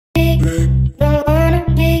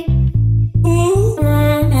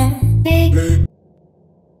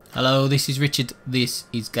Hello, this is Richard, this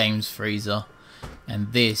is Games Freezer,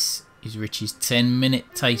 and this is Richie's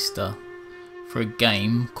 10-minute taster for a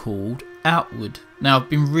game called Outward. Now, I've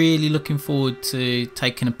been really looking forward to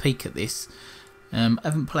taking a peek at this. I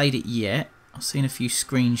haven't played it yet. I've seen a few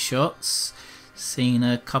screenshots, seen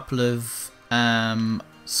a couple of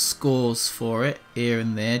scores for it here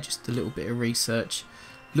and there, just a little bit of research.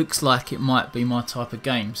 Looks like it might be my type of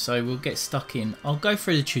game, so we'll get stuck in. I'll go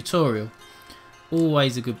through the tutorial.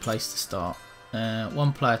 Always a good place to start.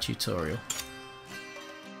 One player tutorial.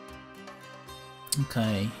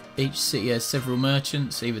 Okay, each city has several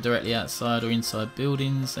merchants, either directly outside or inside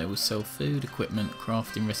buildings. They will sell food, equipment,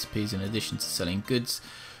 crafting recipes in addition to selling goods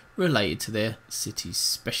related to their city's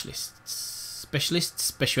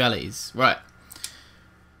specialities. Right.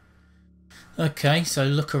 Okay, so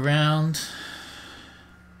look around.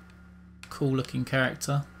 Cool looking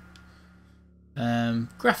character.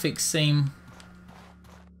 Graphics seem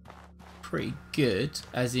pretty good,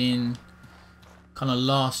 as in kind of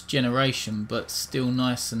last generation, but still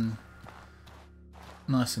nice and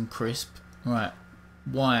crisp. Right,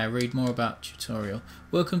 why? Read more about tutorial.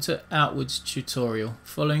 Welcome to Outward's tutorial.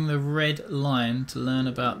 Following the red line to learn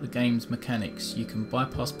about the game's mechanics. You can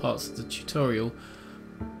bypass parts of the tutorial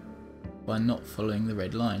by not following the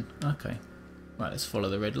red line. Okay, right, let's follow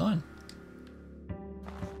the red line.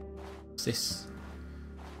 What's this?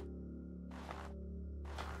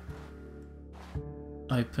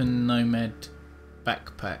 Open Nomad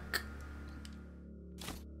backpack.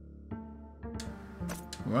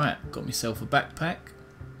 Right, got myself a backpack.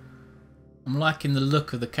 I'm liking the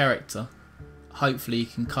look of the character. Hopefully you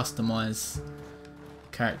can customise the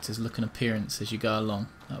character's look and appearance as you go along.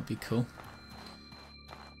 That would be cool.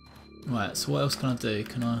 Right, so what else can I do?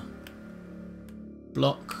 Can I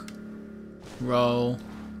block, roll?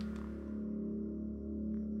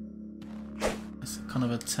 That's a kind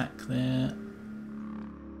of attack there.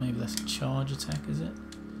 Maybe that's a charge attack, is it?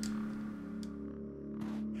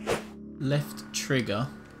 Left trigger.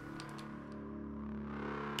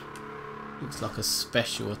 Looks like a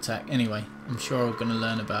special attack. Anyway, I'm sure I'm going to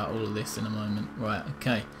learn about all of this in a moment. Right,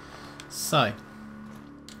 okay. So,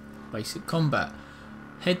 basic combat.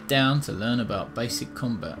 Head down to learn about basic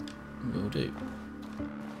combat. Will do.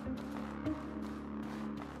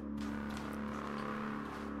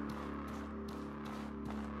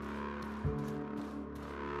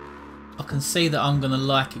 I can see that I'm going to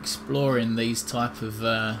like exploring these type of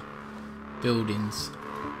buildings.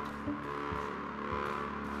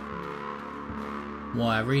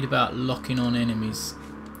 Why? Read about locking on enemies.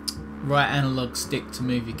 Right analog stick to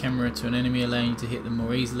move your camera to an enemy, allowing you to hit them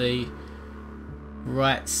more easily.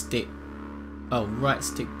 Right stick. Oh, right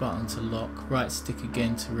stick button to lock. Right stick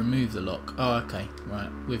again to remove the lock. Oh, okay. Right,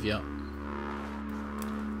 with you.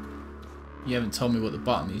 You haven't told me what the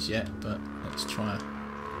button is yet, but let's try it.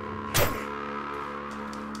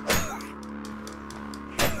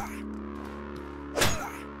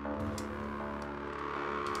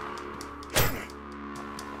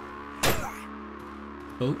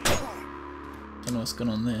 Oh, don't know what's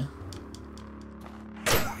going on there.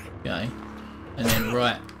 Okay, and then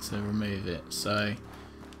right to remove it. So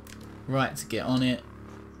right to get on it,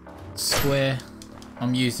 square.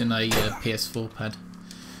 I'm using a PS4 pad.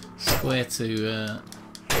 Square to do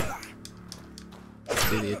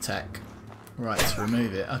the attack. Right to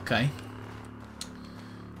remove it. Okay,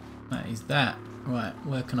 that is that. Right,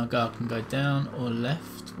 where can I go? I can go down or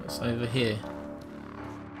left. What's over here?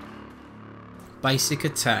 Basic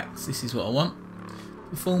attacks. This is what I want.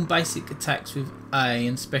 Perform basic attacks with A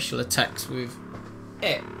and special attacks with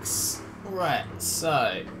X. Right,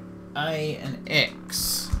 so A and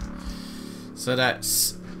X. So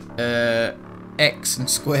that's X and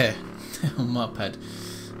square on my pad.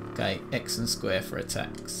 Okay, X and square for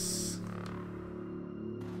attacks.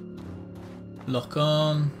 Lock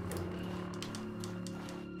on.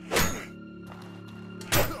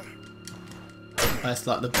 That's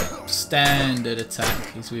like the standard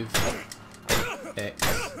attack is with X,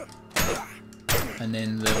 and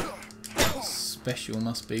then the special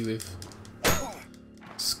must be with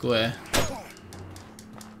square.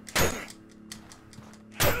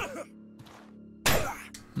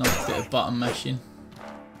 Nice bit of button mashing.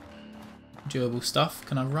 Enjoyable stuff.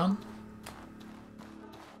 Can I run?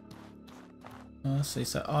 Oh, I see.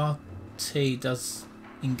 So RT does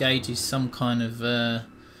engages some kind of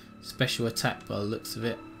special attack by the looks of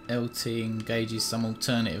it. LT engages some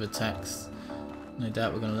alternative attacks. No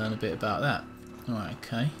doubt we're going to learn a bit about that. Alright,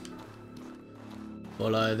 okay.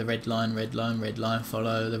 Follow the red line, red line, red line,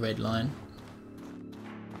 follow the red line.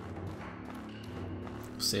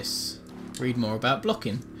 Synopsis. Read more about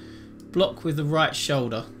blocking. Block with the right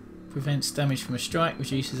shoulder. Prevents damage from a strike,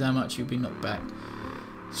 reduces how much you'll be knocked back.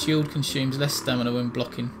 Shield consumes less stamina when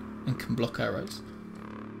blocking and can block arrows.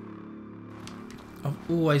 I've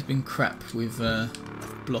always been crap with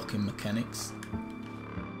blocking mechanics.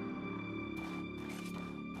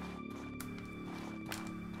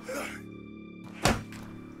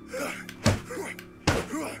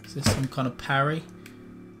 Is there some kind of parry?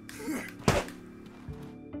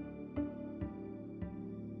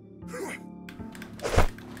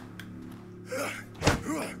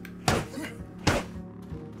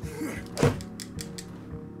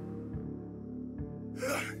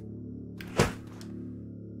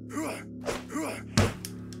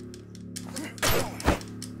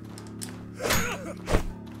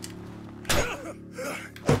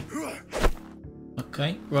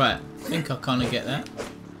 Okay, right. I think I kind of get that.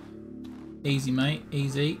 Easy, mate.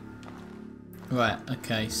 Easy. Right,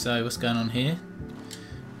 okay. So what's going on here?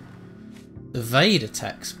 Evade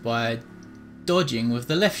attacks by dodging with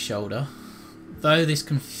the left shoulder. Though this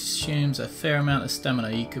consumes a fair amount of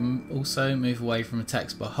stamina, you can also move away from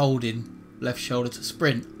attacks by holding left shoulder to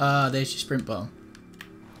sprint. Ah, there's your sprint button.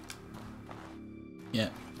 Yeah.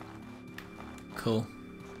 Cool.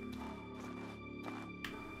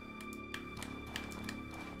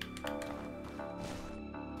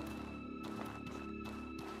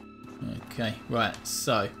 Okay, right,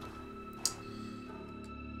 so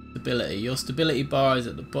stability. Your stability bar is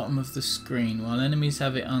at the bottom of the screen, while enemies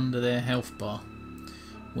have it under their health bar.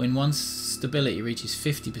 When one's stability reaches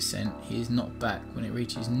 50%, he is knocked back. When it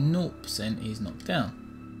reaches 0%, he is knocked down.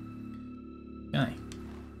 Okay.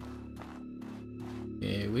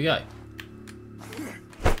 Here we go.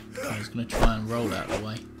 I was going to try and roll out of the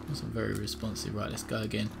way. Wasn't very responsive. Right, let's go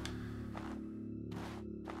again.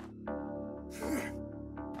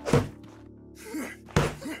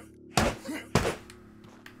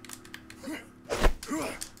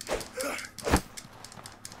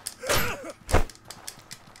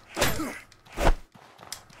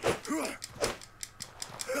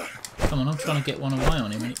 Come on, I'm trying to get one away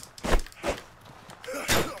on him.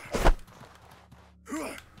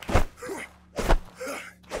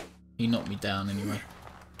 He knocked me down anyway.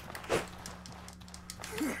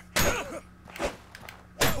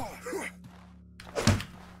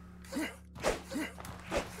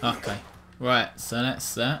 Okay, right, so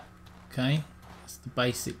that's that. Okay, that's the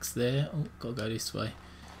basics there. Oh, gotta go this way.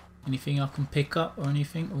 Anything I can pick up or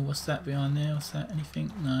anything? Oh, what's that behind there? What's that?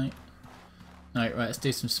 Anything? No. No, right, let's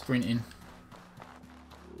do some sprinting.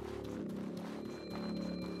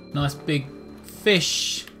 Nice big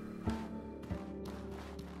fish.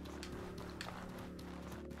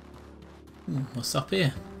 Ooh, what's up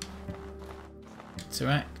here?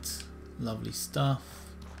 Interact. Lovely stuff.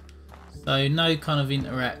 So no kind of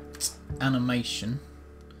interact animation,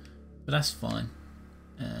 but that's fine.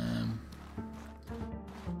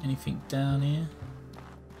 Anything down here?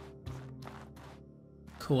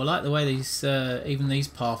 Cool. I like the way these even these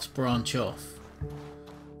paths branch off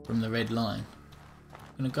from the red line.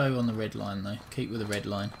 I'm gonna go on the red line though. Keep with the red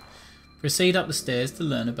line. Proceed up the stairs to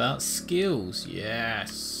learn about skills.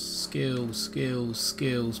 Yes, skills, skills,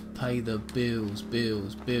 skills. Pay the bills,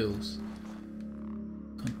 bills, bills.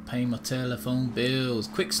 Can't pay my telephone bills.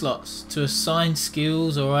 Quick slots. To assign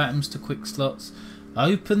skills or items to quick slots,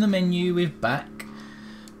 open the menu with back.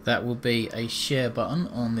 That will be a share button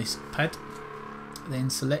on this pad.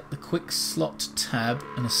 Then select the quick slot tab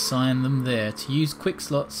and assign them there. To use quick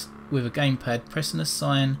slots with a gamepad, press the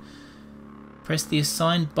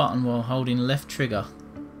assigned button while holding left trigger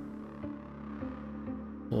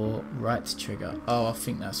or right trigger. Oh, I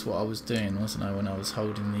think that's what I was doing, wasn't I, when I was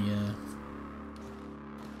holding the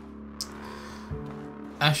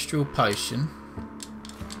astral potion.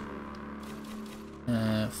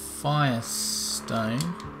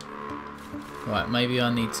 Firestone. Right, maybe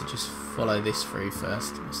I need to just follow this through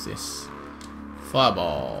first. What's this?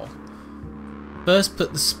 Fireball. First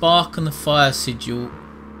put the spark and the fire sigil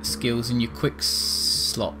skills in your quick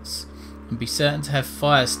slots and be certain to have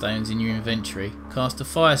fire stones in your inventory. Cast a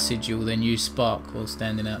fire sigil, then use spark while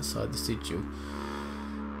standing outside the sigil.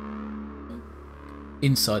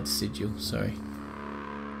 Inside the sigil, sorry.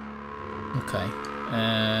 Okay.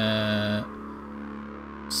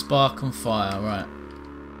 Spark and fire, right.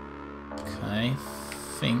 Okay,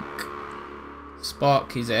 think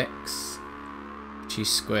spark is X, which is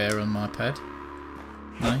square on my pad.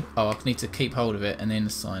 No? Oh, I need to keep hold of it and then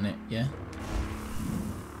assign it, yeah?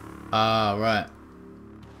 Ah, right.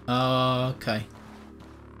 Oh, okay.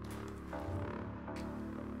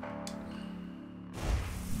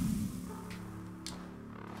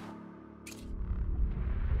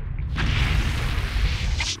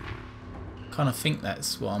 kind of think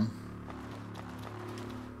that's what I'm...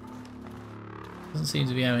 Doesn't seem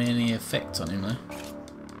to be having any effect on him though.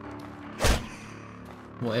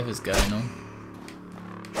 Whatever's going on.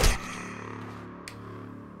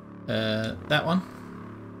 That one.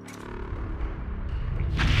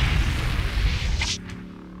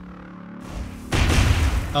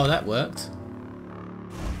 Oh, that worked.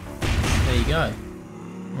 There you go.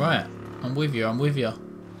 Right, I'm with you, I'm with you.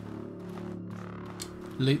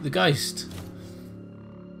 Loot the ghost.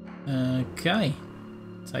 Okay.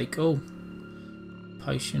 Take all.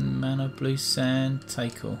 Potion, mana, blue sand,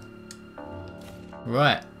 take all.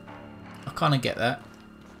 Right. I kind of get that.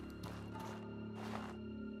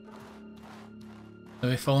 So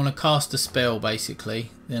if I want to cast a spell,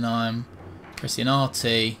 basically, then I'm pressing RT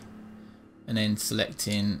and then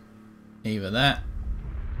selecting either that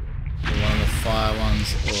or one of the fire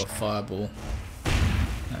ones or a fireball.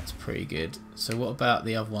 That's pretty good. So what about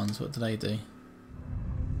the other ones? What do they do?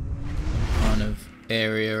 Some kind of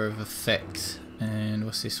area of effect. And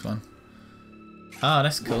what's this one? Ah,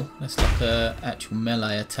 that's cool. That's like a actual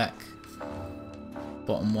melee attack.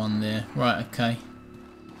 Bottom one there. Right, okay.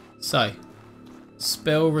 So,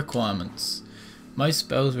 spell requirements. Most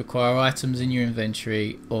spells require items in your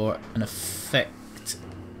inventory or an effect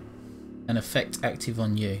active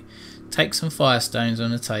on you. Take some firestones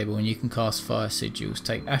on the table and you can cast fire sigils.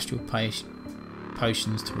 Take astral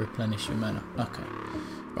potions to replenish your mana. Okay.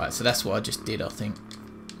 Right, so that's what I just did, I think.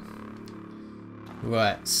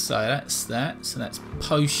 Right, so that's that. So that's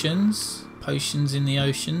potions. Potions in the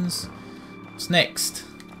oceans. What's next?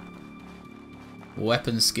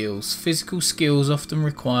 Weapon skills. Physical skills often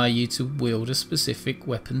require you to wield a specific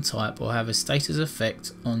weapon type or have a status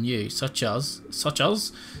effect on you, such as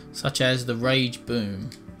the Rage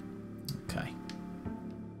Boom. Okay.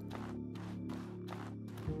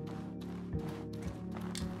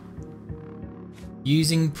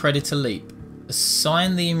 Using Predator Leap.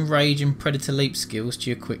 Assign the Enrage and Predator Leap skills to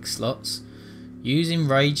your quick slots. Use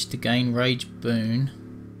Enrage to gain Rage Boon,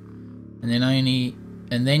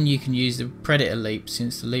 and then you can use the Predator Leap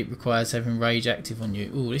since the leap requires having Rage active on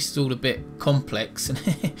you. Oh, this is all a bit complex.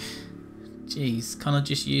 Jeez, can I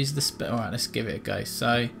just use the spell? Alright, let's give it a go.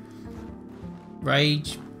 So,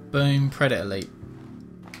 Rage Boom, Predator Leap,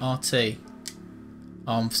 RT.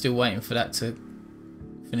 Oh, I'm still waiting for that to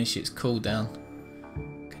finish its cooldown.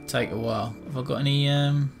 Could take a while. Have I got any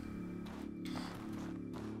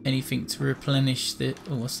anything to replenish the...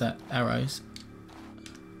 Oh, what's that? Arrows.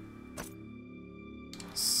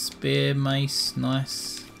 Spear, mace,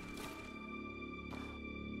 nice.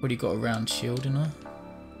 Already got a round shield, you know.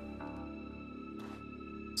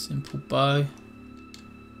 Simple bow.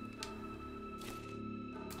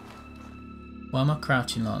 Why am I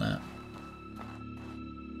crouching like that?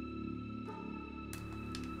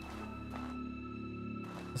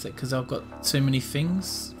 Is it because I've got too many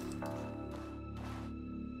things?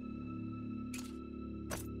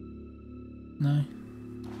 No.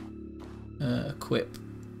 Equip.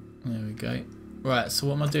 There we go. Right, so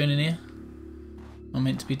what am I doing in here? I'm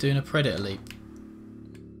meant to be doing a Predator Leap.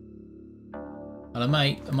 Hello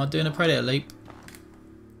mate, am I doing a Predator Leap?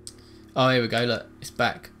 Oh, here we go, look, it's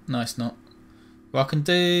back. No, it's not. Well, I can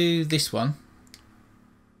do this one.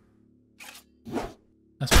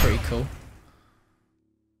 That's pretty cool.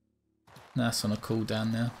 That's on a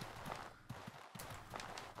cooldown now.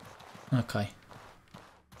 Okay.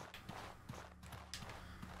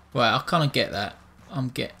 Right, I kind of get that. I'll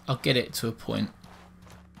get it to a point.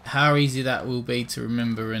 How easy that will be to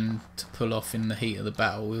remember and to pull off in the heat of the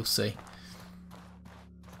battle, we'll see.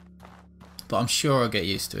 But I'm sure I'll get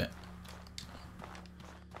used to it.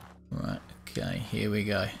 Right, okay, here we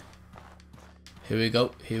go. Here we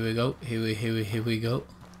go, here we go, here we go.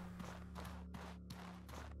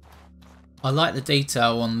 I like the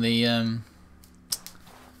detail on the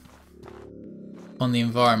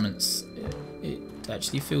environments. It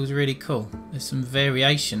actually feels really cool. There's some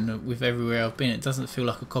variation with everywhere I've been. It doesn't feel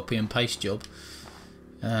like a copy and paste job.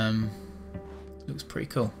 Looks pretty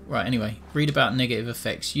cool. Right, anyway, read about negative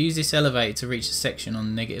effects. Use this elevator to reach a section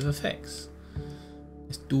on negative effects.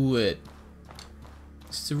 Let's do it.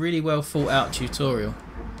 It's a really well thought out tutorial.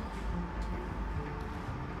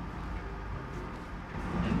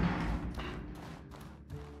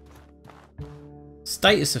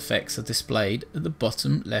 Status effects are displayed at the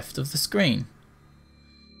bottom left of the screen.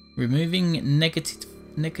 Removing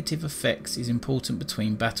negative effects is important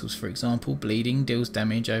between battles. For example, bleeding deals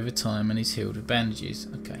damage over time and is healed with bandages.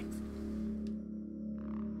 Okay.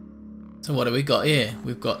 So what do we got here?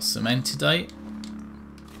 We've got some antidote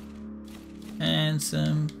and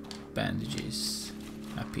some bandages.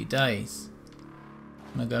 Happy days.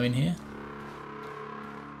 Can I go in here?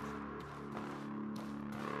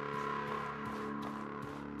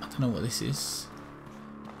 don't know what this is.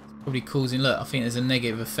 Probably causing, look, I think there's a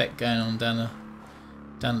negative effect going on down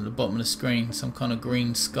at the bottom of the screen. Some kind of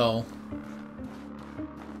green skull.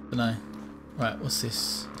 Don't know. Right, what's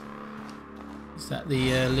this? Is that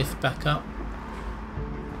the lift back up?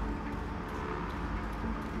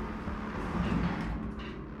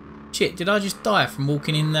 Shit, did I just die from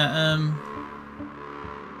walking in that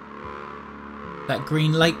that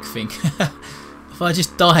green lake thing? If I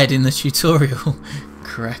just died in the tutorial.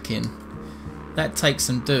 Cracking. That takes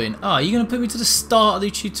some doing. Oh, you're going to put me to the start of the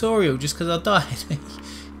tutorial just because I died?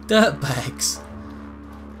 Dirtbags.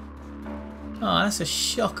 Oh, that's a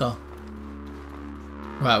shocker.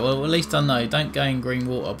 Right, well, at least I know. Don't go in green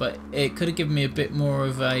water, but it could have given me a bit more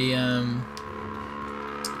of a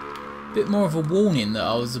warning that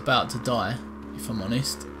I was about to die, if I'm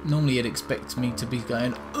honest. Normally you'd expect me to be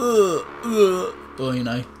going, or, you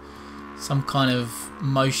know, some kind of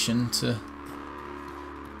motion to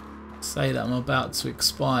say that I'm about to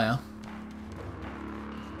expire.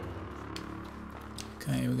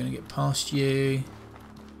 Okay, we're going to get past you.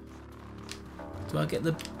 Do I get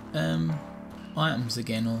the items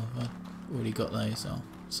again, or have I already got those? Oh,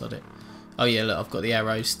 sod it. Oh yeah, look, I've got the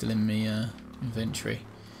arrows still in my inventory.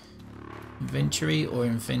 Inventory or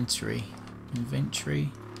inventory?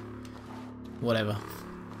 Inventory? Whatever.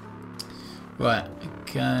 Right,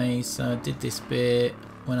 okay, so I did this bit,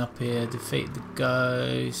 went up here, defeated the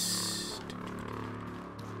ghost.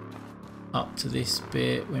 Up to this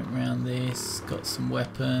bit, went round this, got some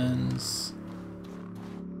weapons.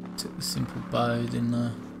 Took the simple bow, didn't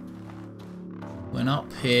I? Went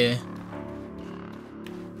up here.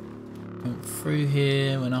 Went through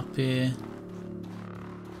here, went up here.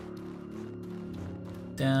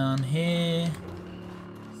 Down here.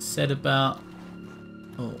 Said about...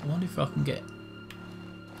 Oh, I wonder if I can get...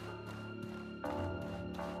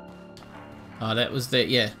 Oh, that was the...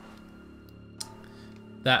 Yeah.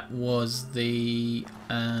 That was the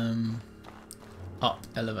up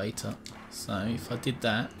elevator. So if I did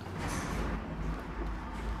that...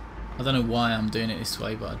 I don't know why I'm doing it this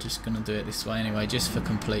way, but I'm just going to do it this way anyway, just for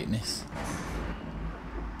completeness.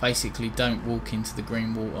 Basically, don't walk into the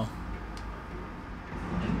green water.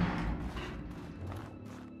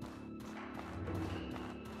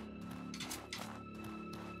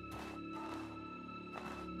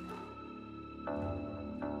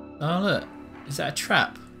 Oh look, is that a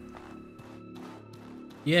trap?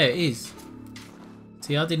 Yeah, it is.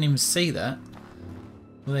 See, I didn't even see that.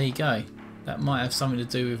 Well, there you go. That might have something to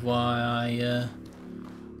do with why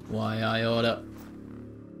I order.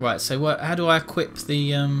 Right, so what? How do I equip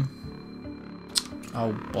the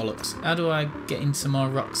oh bollocks! How do I get into my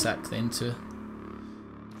rucksack then to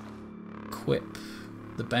equip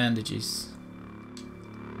the bandages?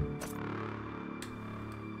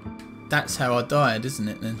 That's how I died, isn't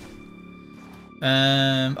it then?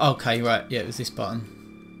 Okay, right. Yeah, it was this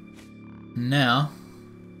button. Now.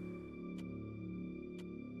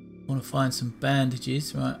 Want to find some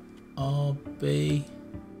bandages, right? RB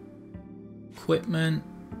equipment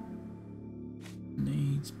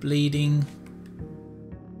needs bleeding.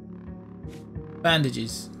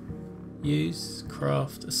 Bandages. Use,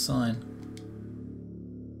 craft, assign.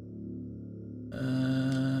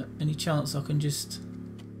 Any chance I can just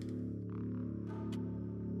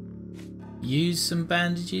use some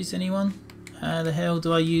bandages? Anyone? How the hell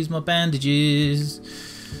do I use my bandages?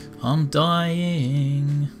 I'm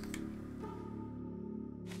dying.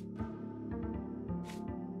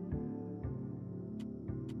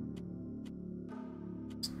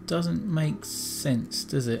 Doesn't make sense,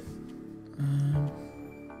 does it?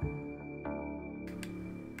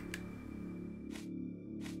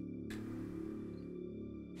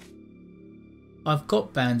 I've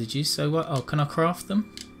got bandages, so what? Oh, can I craft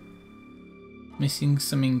them? Missing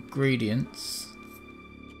some ingredients.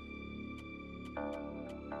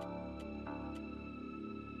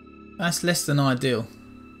 That's less than ideal,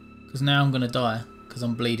 because now I'm going to die because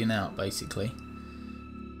I'm bleeding out basically.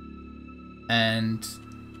 And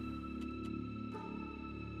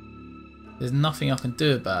there's nothing I can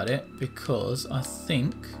do about it because I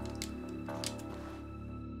think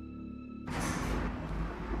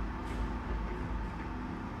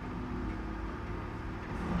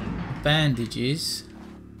bandages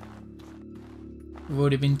have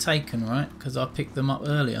already been taken, right? Because I picked them up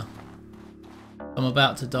earlier. I'm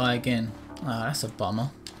about to die again. Ah, that's a bummer.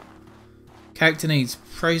 Character needs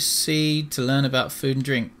proceed to learn about food and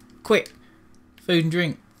drink. Quick! Food and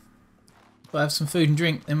drink. If I have some food and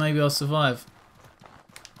drink, then maybe I'll survive.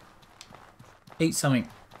 Eat something.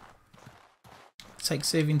 Take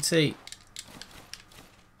soothing tea.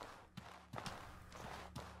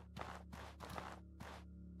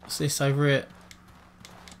 What's this over it?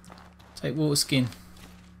 Take water skin.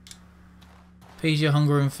 Appease your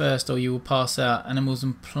hunger and thirst or you will pass out. Animals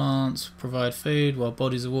and plants provide food while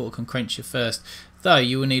bodies of water can quench your thirst. Though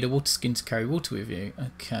you will need a water skin to carry water with you.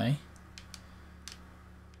 Okay.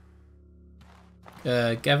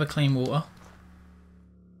 Gather clean water.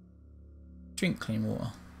 Drink clean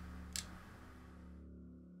water.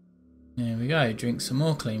 There we go. Drink some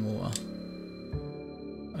more clean water.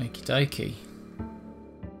 Okie dokie.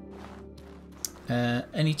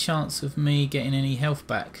 Any chance of me getting any health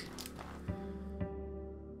back?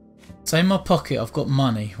 So in my pocket I've got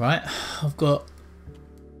money, right? I've got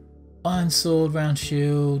iron sword, round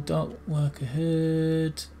shield, dark worker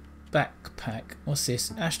hood, backpack. What's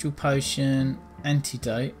this? Astral potion,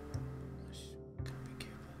 antidote.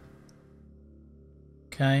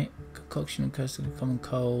 Okay, concoction and curse of the common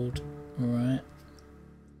cold. Alright.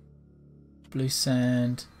 Blue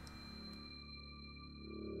sand.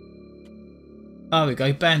 Oh, we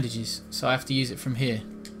go, bandages. So I have to use it from here.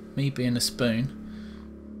 Me being a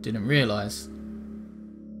spoon. Didn't realise.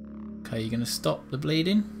 Okay, you're going to stop the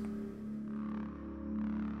bleeding.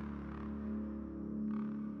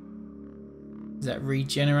 Is that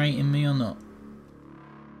regenerating me or not?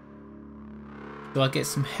 Do I get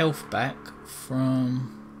some health back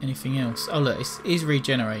from anything else? Oh look, it is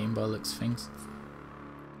regenerating by the looks of things.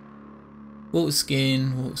 Water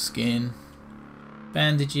skin.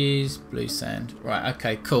 Bandages, blue sand. Right,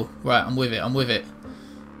 okay, cool. Right, I'm with it.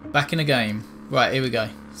 Back in the game. Right, here we go.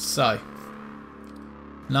 So,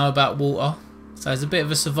 know about water. So there's a bit of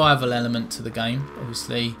a survival element to the game.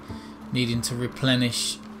 Obviously, needing to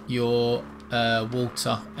replenish your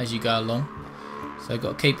water as you go along. So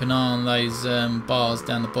got to keep an eye on those bars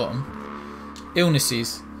down the bottom.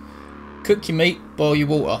 Illnesses. Cook your meat, boil your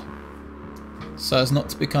water. So as not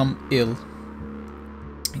to become ill.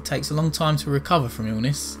 It takes a long time to recover from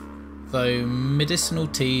illness, though medicinal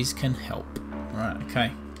teas can help. Right,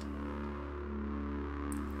 okay.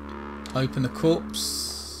 Open the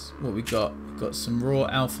corpse. What we got? We've got some raw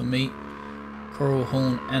alpha meat, coral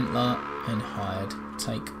horn, antler, and hide.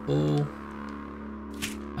 Take all.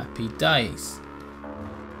 Happy days.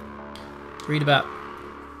 Read about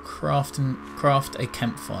craft a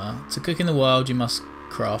campfire. To cook in the wild, you must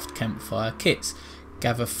craft campfire kits.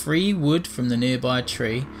 Gather 3 wood from the nearby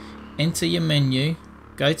tree. Enter your menu.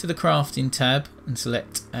 Go to the crafting tab and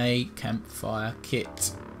select a campfire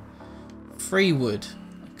kit. 3 wood.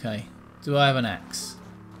 Okay. Do I have an axe?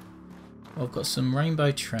 Well, I've got some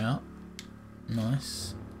rainbow trout.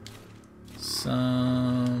 Nice.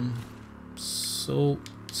 Some salt.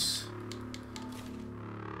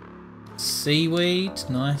 Seaweed.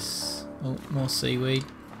 Nice. Oh, more seaweed.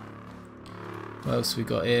 What else we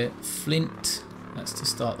got here? Flint. That's to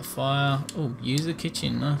start the fire. Oh, use the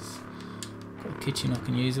kitchen. Nice. Got a kitchen I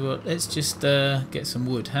can use. Well, let's just get some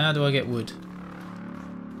wood. How do I get wood?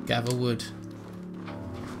 Gather wood.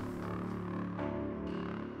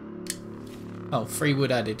 Oh, 3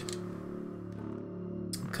 wood added.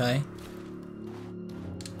 Okay.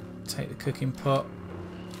 Take the cooking pot.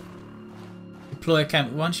 Deploy a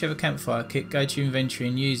camp. Once you have a campfire kit, go to your inventory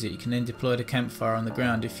and use it. You can then deploy the campfire on the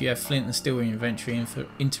ground. If you have flint and steel in your inventory,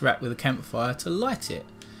 interact with the campfire to light it.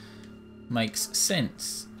 Makes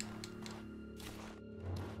sense.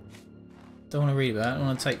 Don't want to read about it. I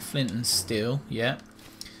want to take flint and steel. Yeah.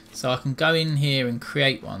 So I can go in here and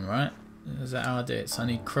create one, right? Is that how I do it? So I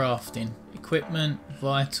need crafting. Equipment,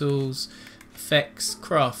 vitals, effects,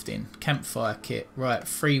 crafting, campfire kit. Right,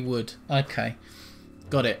 3 wood. Okay.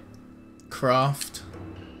 Got it. Craft.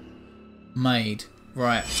 Made.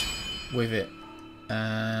 Right. With it.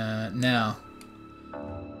 Now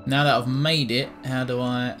that I've made it, how do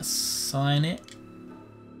I assign it?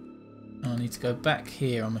 I need to go back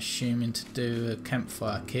here, I'm assuming, to do a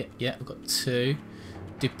campfire kit. Yeah, I've got 2.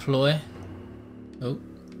 Deploy. Oh.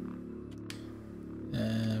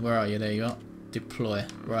 Where are you? There you are. Deploy.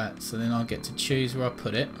 Right, so then I'll get to choose where I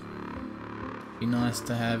put it. Be nice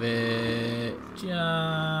to have it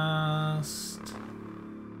just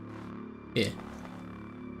here.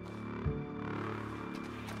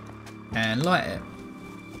 And light it.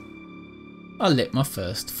 I lit my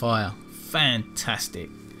first fire. Fantastic.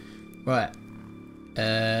 Right.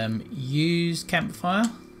 Use campfire.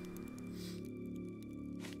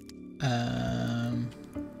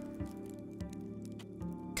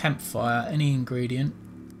 Campfire, any ingredient.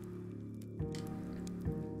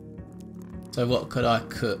 So what could I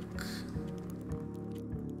cook?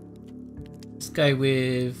 Let's go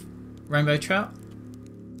with rainbow trout.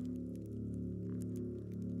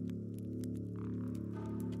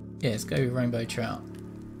 Yeah, let's go with rainbow trout.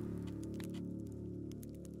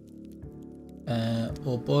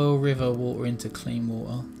 Or boil river water into clean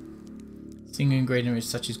water. Single ingredient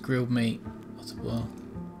such as grilled meat. What to boil.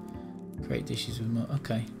 Create dishes with more.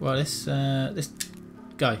 Okay, well let's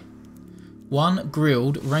go. 1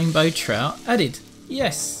 grilled rainbow trout added.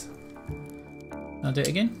 Yes. I'll do it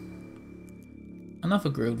again. Another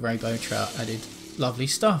grilled rainbow trout added. Lovely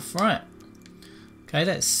stuff. Right. Okay,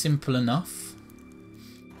 that's simple enough.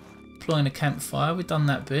 Deploying a campfire. We've done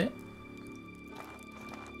that bit.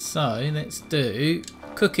 So let's do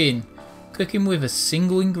cooking. Cooking with a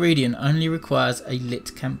single ingredient only requires a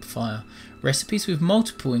lit campfire. Recipes with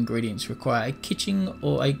multiple ingredients require a kitchen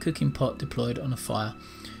or a cooking pot deployed on a fire.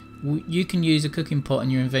 You can use a cooking pot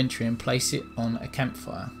in your inventory and place it on a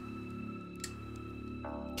campfire.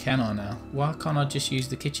 Can I now? Why can't I just use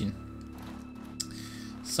the kitchen?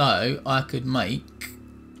 So I could make...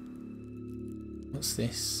 What's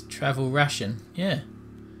this? Travel ration. Yeah.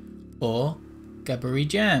 Or Gabbery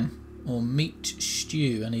jam. Or meat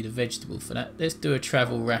stew. I need a vegetable for that. Let's do a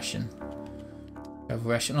travel ration.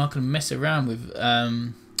 Travel ration. I can mess around with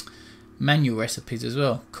manual recipes as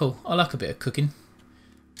well. Cool. I like a bit of cooking.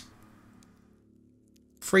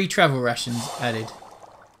 3 travel rations added.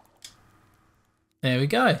 There we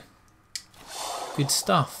go. Good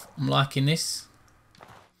stuff. I'm liking this.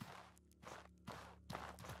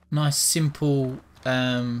 Nice simple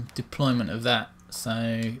deployment of that. So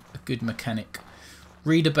a good mechanic.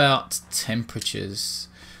 Read about temperatures.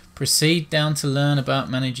 Proceed down to learn about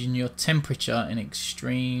managing your temperature in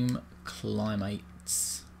extreme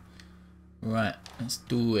climates. Right, let's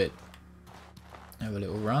do it. Have a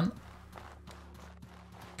little run.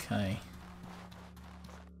 Okay.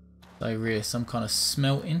 Over here, some kind of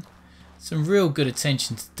smelting. Some real good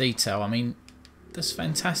attention to detail. I mean, that's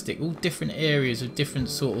fantastic. All different areas with different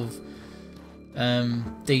sort of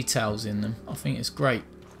details in them. I think it's great.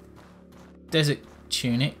 Desert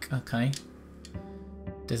tunic, okay.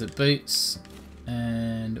 Desert boots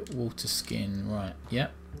and water skin, right,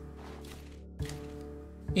 yep.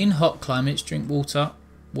 In hot climates, drink water.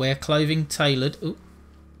 Wear clothing tailored. Ooh.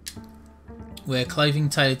 Wear clothing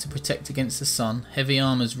tailored to protect against the sun. Heavy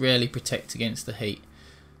armours rarely protect against the heat.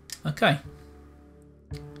 Okay.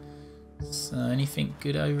 So anything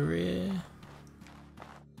good over here?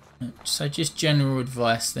 So just general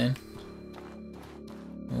advice then.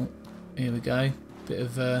 Oh, here we go. Bit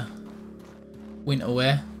of winter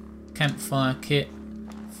wear. Campfire kit.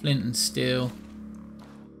 Flint and steel.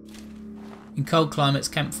 In cold climates,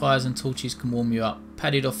 campfires and torches can warm you up.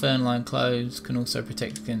 Padded or fern-lined clothes can also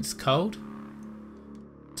protect against cold.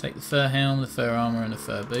 Take the fur helm, the fur armour and the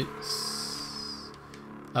fur boots.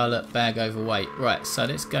 Oh look, bag overweight. Right, so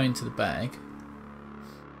let's go into the bag.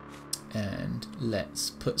 And let's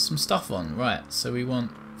put some stuff on. Right, so we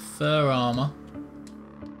want fur armour.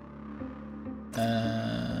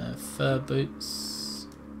 Fur boots.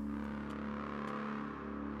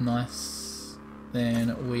 Nice.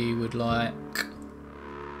 Then we would like...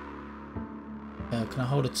 can I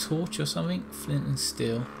hold a torch or something? Flint and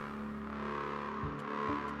steel.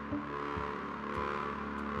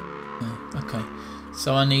 Okay,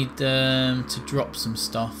 so I need to drop some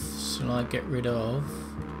stuff. Shall I get rid of...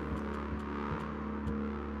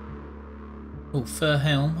 Oh, fur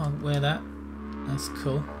helm, I'll wear that. That's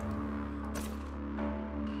cool.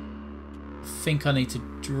 I think I need to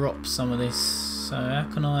drop some of this. So how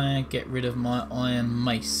can I get rid of my iron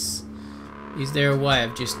mace? Is there a way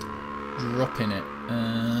of just dropping it?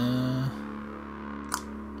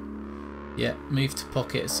 Yeah, move to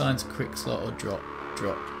pocket, assign to quick slot or drop.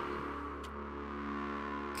 Drop.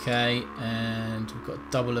 Okay, and we've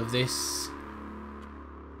got double of this.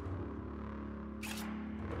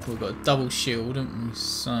 We've got a double shield, haven't we?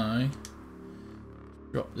 So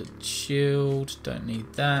drop the shield, don't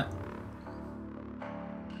need that.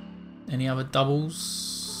 Any other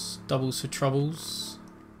doubles? Doubles for troubles.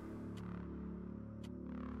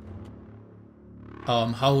 Oh,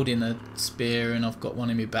 I'm holding a spear and I've got one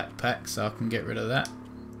in my backpack, so I can get rid of that.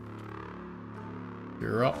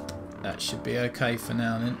 Drop. That should be okay for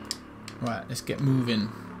now then. Right, let's get moving.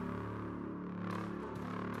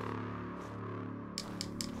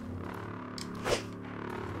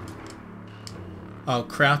 Oh,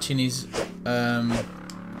 crouching is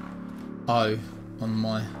O on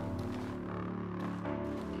my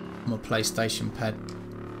PlayStation pad.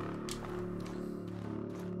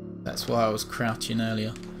 That's why I was crouching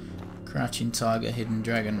earlier. Crouching tiger, hidden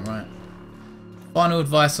dragon, right. Final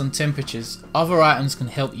advice on temperatures. Other items can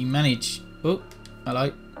help you manage... Oh,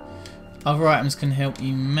 hello. Other items can help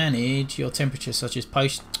you manage your temperature, such as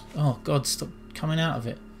potion... Oh, God, stop coming out of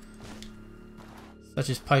it. such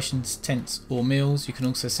as potions, tents or meals. You can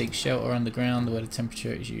also seek shelter underground where the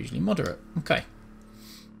temperature is usually moderate. Okay.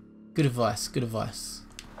 Good advice, good advice.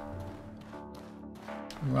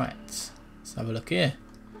 Right, let's have a look here.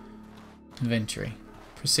 Inventory.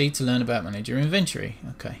 Proceed to learn about manage your inventory.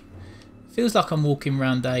 Okay. Feels like I'm walking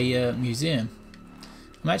around a museum.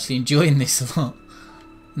 I'm actually enjoying this a lot.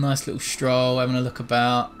 Nice little stroll, having a look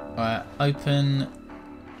about. Right, open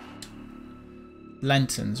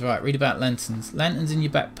lanterns. Right, read about lanterns. Lanterns in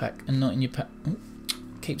your backpack and not in your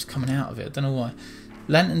keeps coming out of it. I don't know why.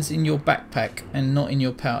 Lanterns in your backpack and not in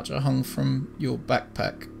your pouch are hung from your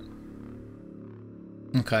backpack.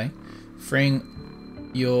 Okay.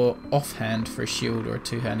 Freeing your offhand for a shield or a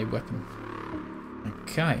two-handed weapon.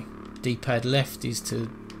 Okay. D-pad left is to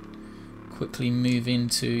quickly move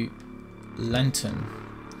into lantern.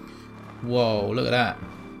 Whoa, look at that.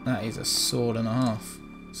 That is a sword and a half.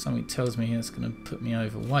 Something tells me that's going to put me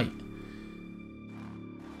overweight.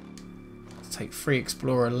 Let's take 3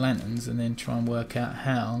 explorer lanterns and then try and work out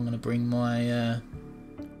how I'm going to bring my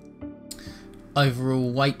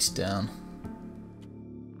overall weight down.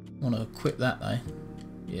 I want to equip that though.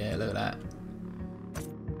 Yeah, look at that.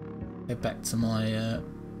 Head back to my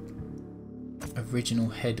original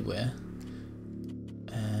headwear.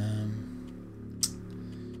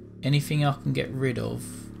 Anything I can get rid of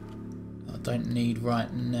I don't need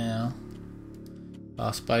right now.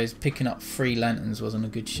 I suppose picking up 3 lanterns wasn't a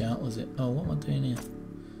good shout, was it? Oh, what am I doing here?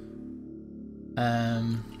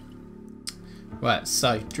 Right,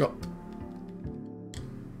 so drop.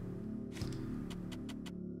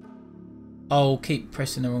 I'll keep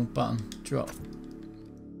pressing the wrong button. Drop.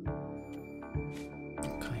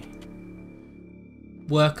 Okay.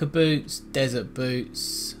 Worker boots, desert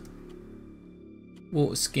boots,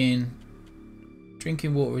 water skin,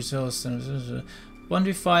 drinking water resource. Wonder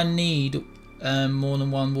if I need more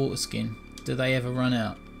than 1 water skin. Do they ever run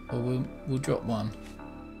out? Or we'll drop 1.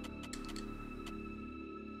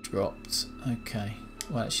 Dropped. Okay.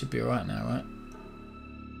 Well, that should be alright now, right?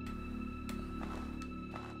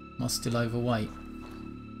 Am I still overweight?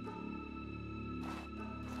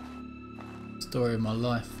 Story of my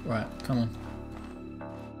life. Right, come on.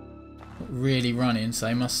 Not really running, so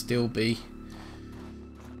I must still be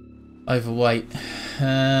overweight.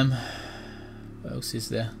 What else is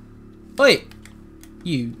there? Oi!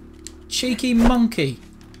 You cheeky monkey!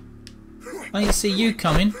 I didn't see you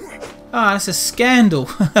coming. Ah, that's a scandal.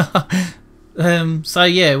 So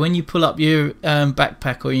yeah, when you pull up your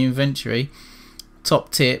backpack or your inventory,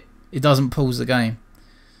 top tip, it doesn't pause the game.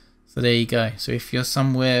 So there you go. So if you're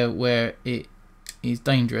somewhere where it is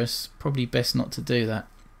dangerous, probably best not to do that.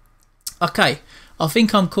 Okay, I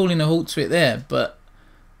think I'm calling a halt to it there, but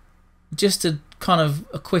just a kind of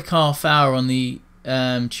a quick half hour on the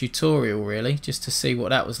tutorial really, just to see what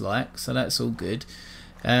that was like. So that's all good.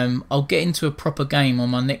 I'll get into a proper game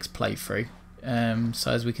on my next playthrough,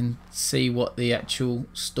 so as we can see what the actual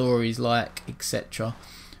story's like, etc.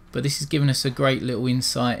 But this has given us a great little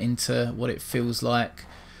insight into what it feels like,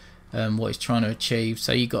 what it's trying to achieve.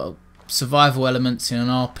 So you got survival elements in an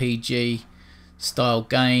RPG style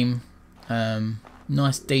game,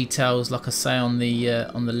 nice details, like I say, on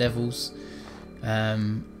the levels,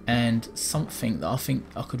 and something that I think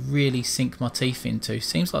I could really sink my teeth into.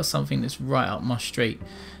 Seems like something that's right up my street.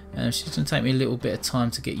 It's just going to take me a little bit of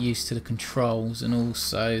time to get used to the controls and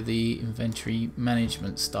also the inventory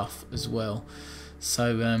management stuff as well.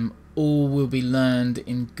 So all will be learned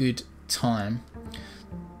in good time.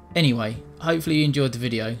 Anyway, hopefully you enjoyed the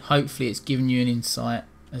video. Hopefully it's given you an insight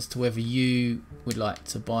as to whether you would like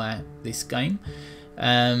to buy this game.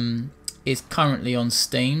 It's currently on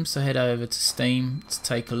Steam, so head over to Steam to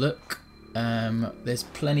take a look. There's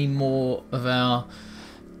plenty more of our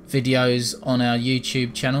videos on our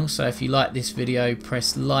YouTube channel, so if you like this video,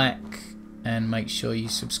 press like and make sure you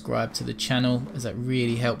subscribe to the channel, as that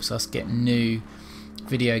really helps us get new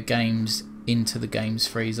video games into the Games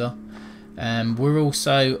Freezer. We're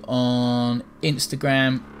also on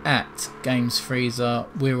Instagram at Games Freezer.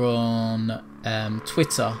 We're on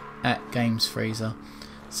Twitter at Games Freezer.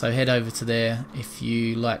 So head over to there if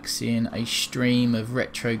you like seeing a stream of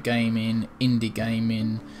retro gaming, indie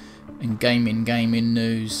gaming and gaming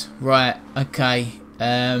news. Right, okay,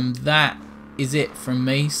 that is it from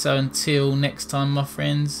me. So until next time, my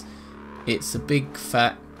friends, it's a big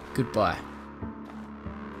fat goodbye.